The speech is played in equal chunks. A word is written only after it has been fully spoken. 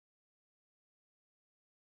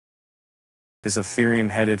Is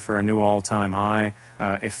Ethereum headed for a new all-time high?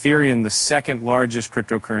 Ethereum, the second largest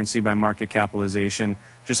cryptocurrency by market capitalization,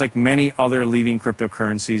 just like many other leading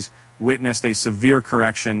cryptocurrencies, witnessed a severe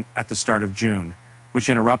correction at the start of June, which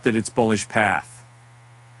interrupted its bullish path.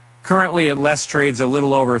 Currently, it trades a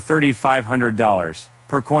little over $3,500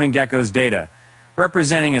 per CoinGecko's data,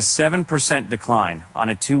 representing a 7% decline on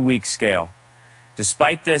a 2-week scale.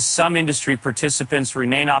 Despite this, some industry participants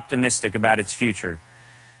remain optimistic about its future.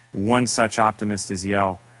 One such optimist is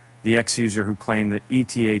Yell, the ex-user who claimed that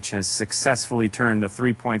ETH has successfully turned the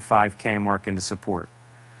 3.5K mark into support.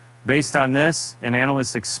 Based on this, an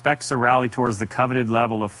analyst expects a rally towards the coveted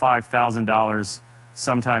level of $5,000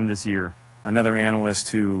 sometime this year. Another analyst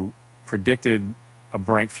who predicted a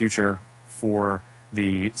bright future for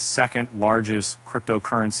the second largest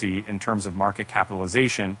cryptocurrency in terms of market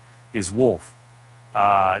capitalization is Wolf.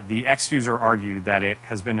 The ex-user argued that it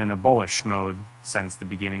has been in a bullish mode since the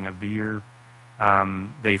beginning of the year.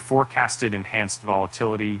 They forecasted enhanced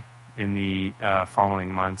volatility in the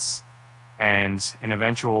following months and an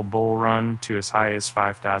eventual bull run to as high as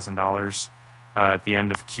 $5,000 at the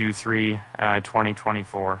end of Q3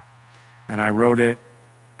 2024. And I wrote it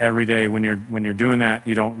every day. When you're doing that,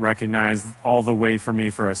 you don't recognize all the way for me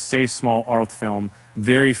for a safe small art film.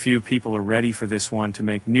 Very few people are ready for this one to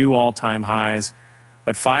make new all-time highs.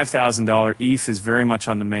 But $5,000 ETH is very much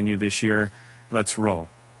on the menu this year. Let's roll.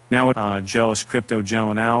 Now with Jealous Crypto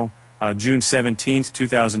Jello now, June 17th,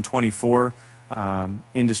 2024,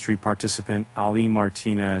 industry participant Ali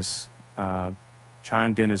Martinez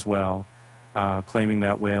chimed in as well, claiming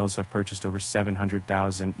that whales have purchased over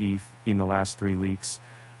 700,000 ETH in the last 3 weeks,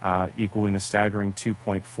 equaling a staggering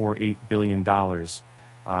 $2.48 billion.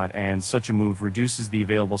 And such a move reduces the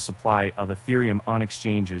available supply of Ethereum on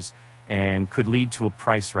exchanges and could lead to a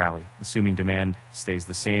price rally, assuming demand stays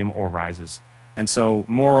the same or rises. And so,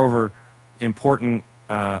 moreover, important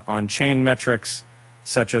on-chain metrics,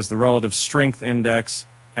 such as the relative strength index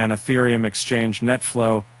and Ethereum exchange net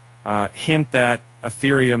flow, hint that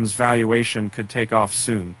Ethereum's valuation could take off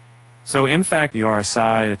soon. So, in fact, the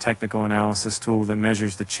RSI, a technical analysis tool that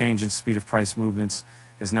measures the change in speed of price movements,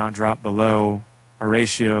 has not dropped below a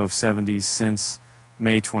ratio of 70 since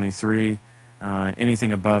May 23.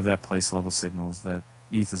 Anything above that place level signals that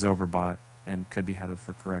ETH is overbought and could be headed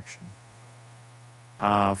for correction.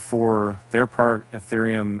 For their part,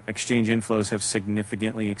 Ethereum exchange inflows have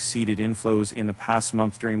significantly exceeded inflows in the past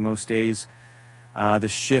month during most days. The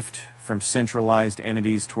shift from centralized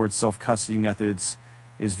entities towards self-custody methods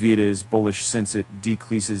is viewed as bullish since it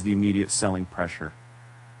decreases the immediate selling pressure.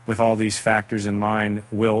 With all these factors in mind,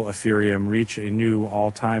 will Ethereum reach a new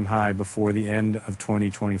all-time high before the end of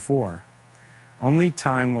 2024? Only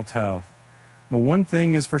time will tell. But one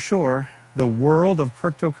thing is for sure, the world of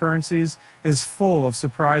cryptocurrencies is full of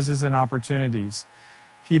surprises and opportunities.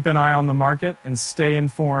 Keep an eye on the market and stay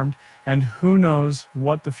informed, and who knows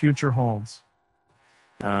what the future holds.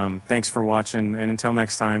 Thanks for watching, and until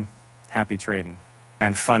next time, happy trading.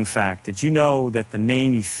 And fun fact, did you know that the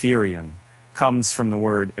name Ethereum comes from the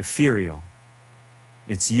word ethereal?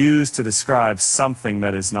 It's used to describe something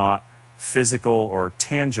that is not physical or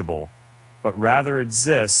tangible, but rather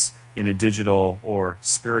exists in a digital or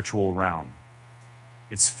spiritual realm.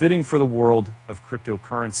 It's fitting for the world of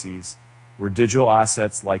cryptocurrencies, where digital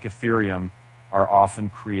assets like Ethereum are often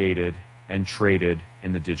created and traded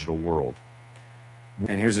in the digital world.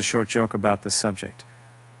 And here's a short joke about this subject.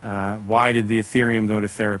 Why did the Ethereum go to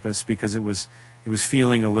therapists? Because it was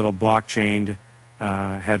feeling a little blockchained,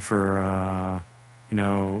 had for